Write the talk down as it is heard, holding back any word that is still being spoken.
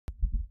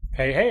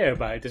Hey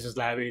everybody, this is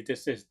Larry.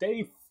 This is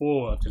day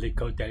 4 of the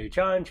Leetcode Daily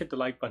Challenge. Hit the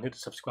like button, hit the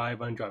subscribe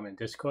button, join me in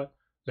Discord.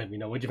 Let me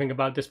know what you think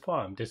about this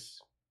poem. As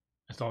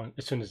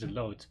soon as it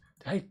loads.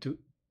 Did I do?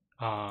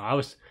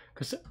 Cause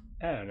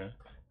I don't know,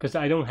 cause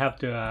I don't have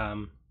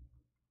the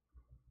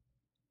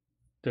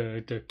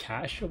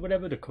cache or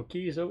whatever, the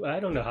cookies. Or,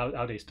 I don't know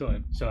how they store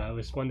it. So I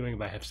was wondering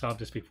if I have solved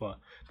this before.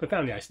 But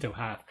apparently I still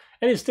have,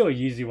 and it's still an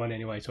easy one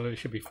anyway, so it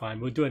should be fine.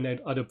 We'll do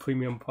another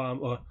premium poem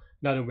or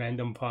another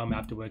random poem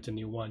afterwards, a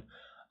new one.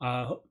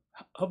 Hope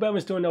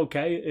everyone's doing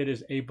okay. It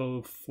is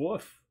April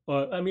 4th,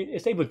 or I mean,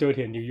 it's April 3rd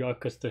here in New York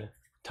because the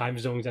time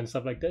zones and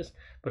stuff like this.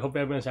 But hope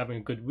everyone's having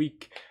a good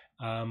week.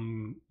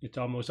 It's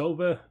almost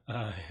over,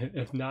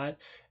 if not,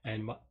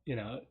 and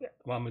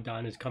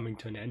Ramadan is coming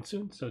to an end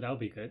soon, so that'll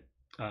be good.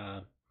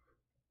 Or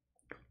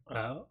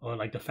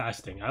like the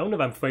fasting. I don't know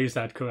if I'm phrased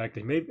that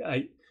correctly. Maybe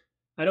I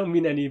don't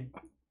mean any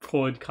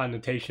poor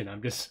connotation.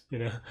 I'm just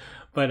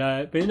but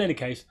in any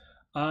case,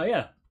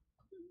 yeah.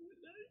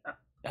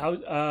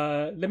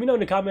 Let me know in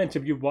the comments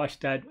if you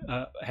watched that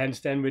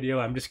handstand video.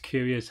 I'm just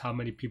curious how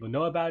many people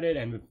know about it,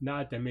 and if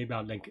not, then maybe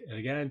I'll link it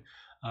again.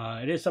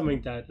 It is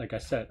something that, like I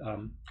said,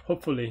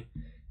 hopefully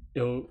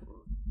it'll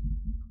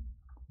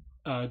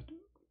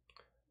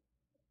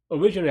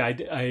originally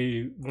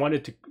I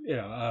wanted to,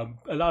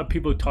 a lot of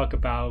people talk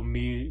about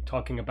me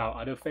talking about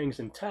other things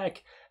in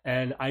tech,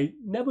 and I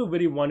never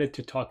really wanted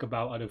to talk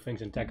about other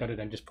things in tech other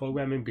than just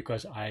programming,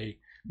 because I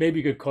maybe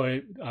you could call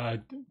it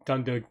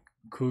Thunder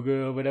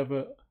Cougar or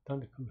whatever.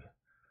 Thunder Cougar.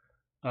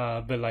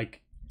 But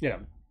like,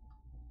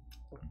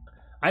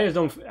 I just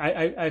don't,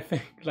 I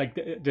think like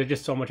there's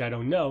just so much I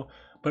don't know,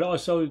 but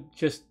also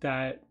just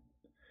that,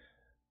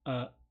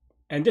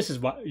 and this is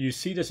what you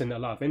see this in a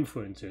lot of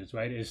influencers,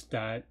 right? Is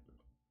that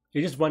they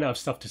just run out of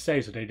stuff to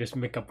say, so they just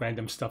make up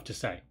random stuff to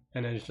say,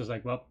 and then it's just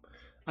like, well,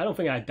 I don't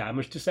think I had that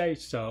much to say,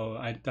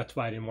 so that's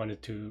why I didn't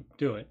want to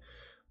do it.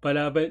 But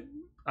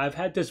I've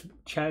had this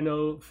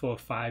channel for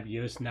 5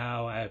 years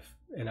now. I've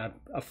a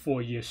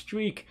 4-year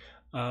streak.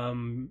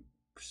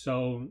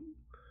 So,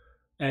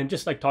 and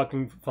just like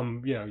talking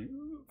from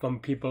from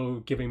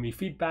people giving me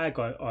feedback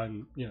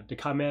on the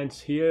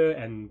comments here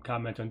and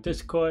comments on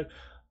Discord,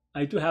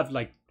 I do have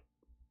like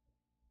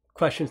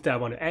questions that I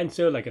want to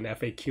answer, like an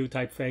FAQ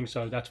type thing.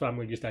 So that's what I'm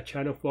going to use that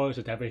channel for.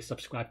 So definitely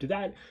subscribe to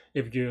that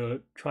if you're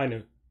trying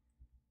to,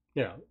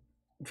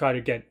 try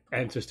to get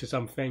answers to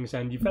some things,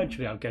 and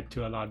eventually I'll get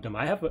to a lot of them.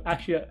 I have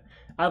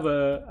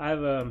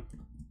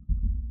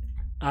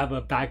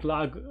a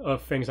backlog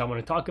of things I want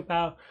to talk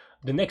about.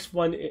 The next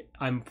one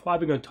I'm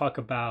probably going to talk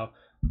about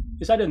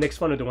is either the next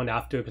one or the one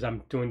after, because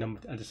I'm doing them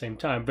at the same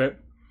time, but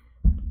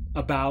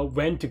about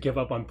when to give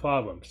up on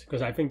problems,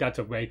 because I think that's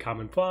a very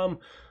common problem,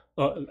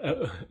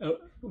 a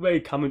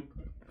very common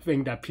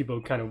thing that people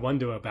kind of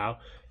wonder about.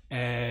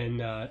 And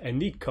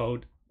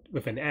Leetcode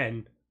with an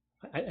N,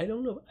 I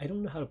don't know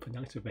how to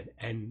pronounce it with an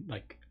N,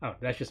 like, oh,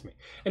 that's just me.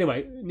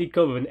 Anyway,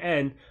 Leetcode with an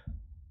N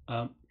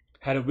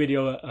had a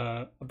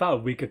video about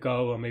a week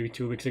ago, or maybe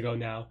 2 weeks ago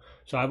now.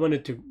 So I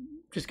wanted to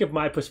just give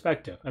my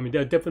perspective. I mean,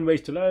 there are different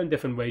ways to learn,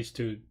 different ways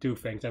to do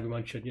things.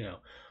 Everyone should,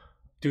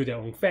 do their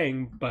own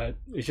thing, but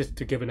it's just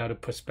to give another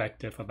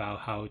perspective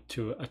about how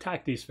to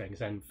attack these things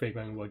and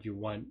figuring what you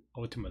want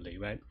ultimately,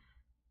 right?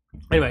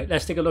 Anyway,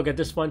 let's take a look at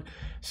this one.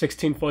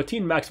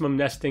 1614, maximum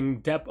nesting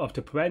depth of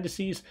the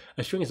parentheses.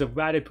 A string is a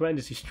valid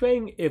parenthesis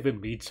string if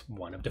it meets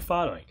one of the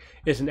following.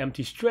 It's an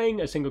empty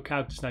string, a single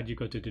character is not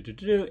equal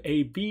to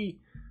A, B,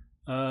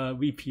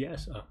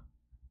 VPS.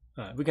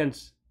 We can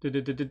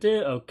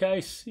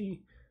okay,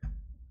 C.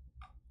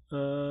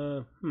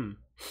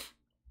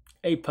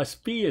 A plus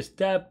B is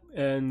depth,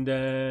 and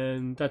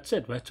then that's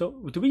it, right?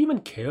 So do we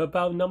even care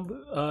about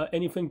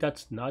anything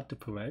that's not the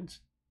parents?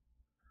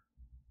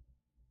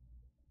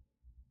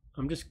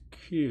 I'm just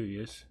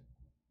curious.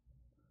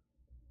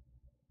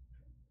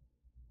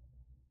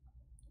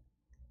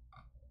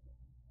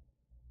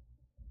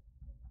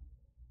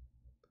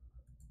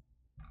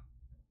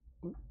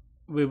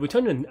 We're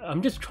returning.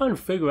 I'm just trying to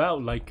figure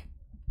out, like,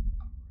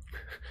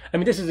 I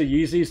mean, this is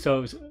easy,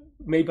 so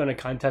maybe on a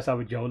contest I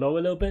would YOLO a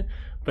little bit,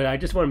 but I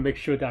just want to make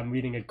sure that I'm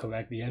reading it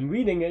correctly. And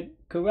reading it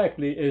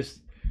correctly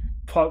is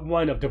part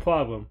one of the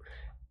problem.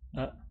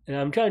 And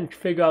I'm trying to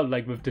figure out,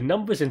 like, with the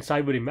numbers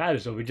inside really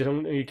matters, so we just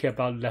don't really care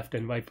about left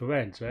and right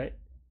parens, right?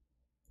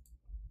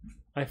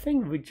 I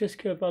think we just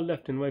care about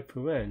left and right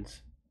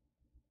parens.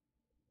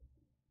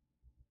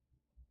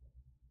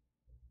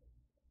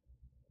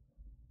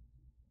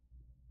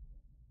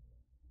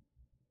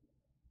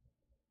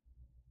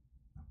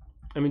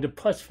 I mean, the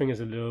plus thing is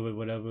a little bit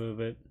whatever,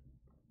 but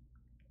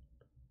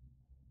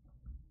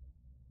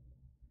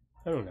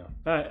I don't know.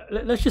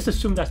 Let's just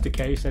assume that's the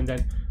case, and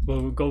then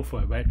we'll go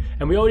for it, right?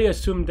 And we already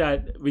assumed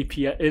that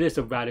VPS, it is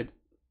a valid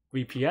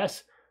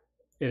VPS.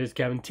 It is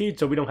guaranteed,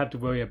 so we don't have to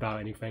worry about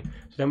anything.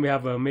 So then we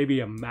have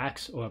maybe a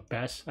max or a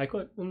best. I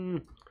could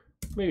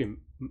maybe,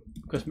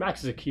 because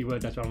max is a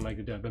keyword, that's what I don't like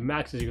to do. But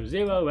max is equal to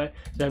 0, right?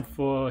 Then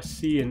for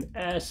C and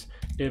S,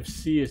 if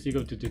C is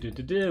equal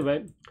to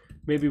right?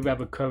 Maybe we have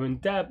a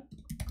current depth.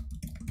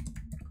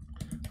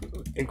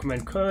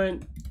 increment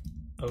current.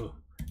 Oh,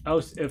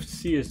 else if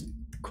C is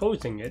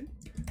closing it,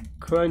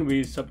 current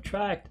we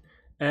subtract,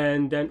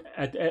 and then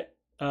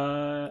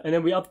and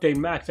then we update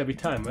max every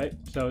time, right?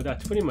 So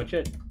that's pretty much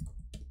it.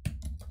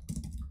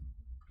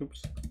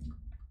 Oops.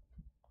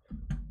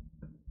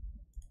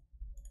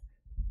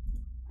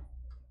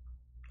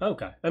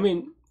 Okay, I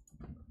mean,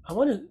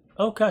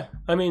 okay,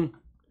 I mean,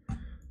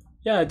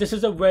 yeah, this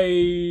is a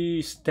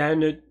very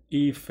standard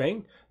E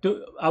thing.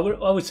 I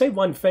would say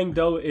one thing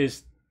though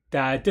is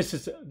that this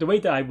is the way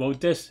that I wrote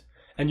this,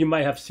 and you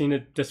might have seen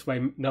it this way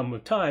a number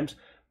of times,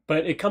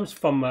 but it comes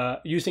from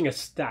using a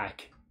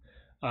stack.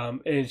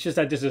 It's just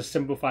that this is a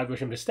simplified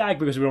version of the stack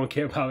because we don't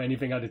care about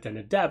anything other than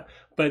the depth.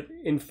 But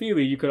in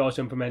theory, you could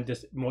also implement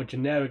this more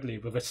generically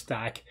with a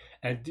stack.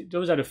 And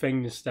those are the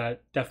things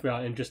that definitely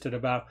are interested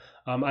about.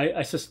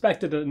 I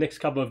suspect that the next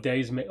couple of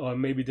days, or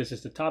maybe this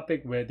is the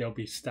topic where there'll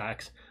be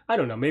stacks. I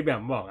don't know. Maybe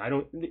I'm wrong. I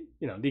don't,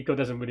 Leetcode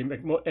doesn't really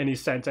make any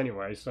sense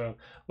anyway. So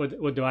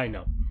what do I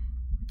know?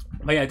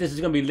 But yeah, this is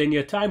going to be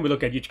linear time. We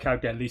look at each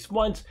character at least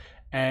once,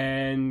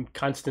 and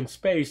constant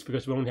space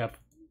because we only have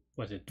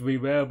 3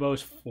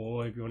 variables,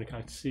 4 if you want to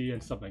count C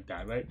and stuff like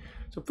that, right?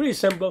 So pretty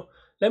simple.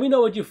 Let me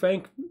know what you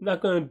think. I'm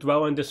not going to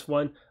dwell on this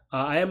one.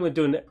 I am going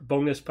to do a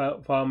bonus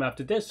problem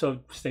after this, so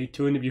stay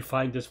tuned if you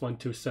find this one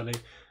too silly.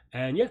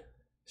 And yeah,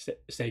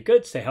 stay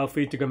good, stay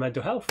healthy, to good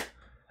mental health.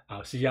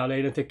 I'll see y'all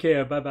later. Take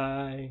care.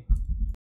 Bye-bye.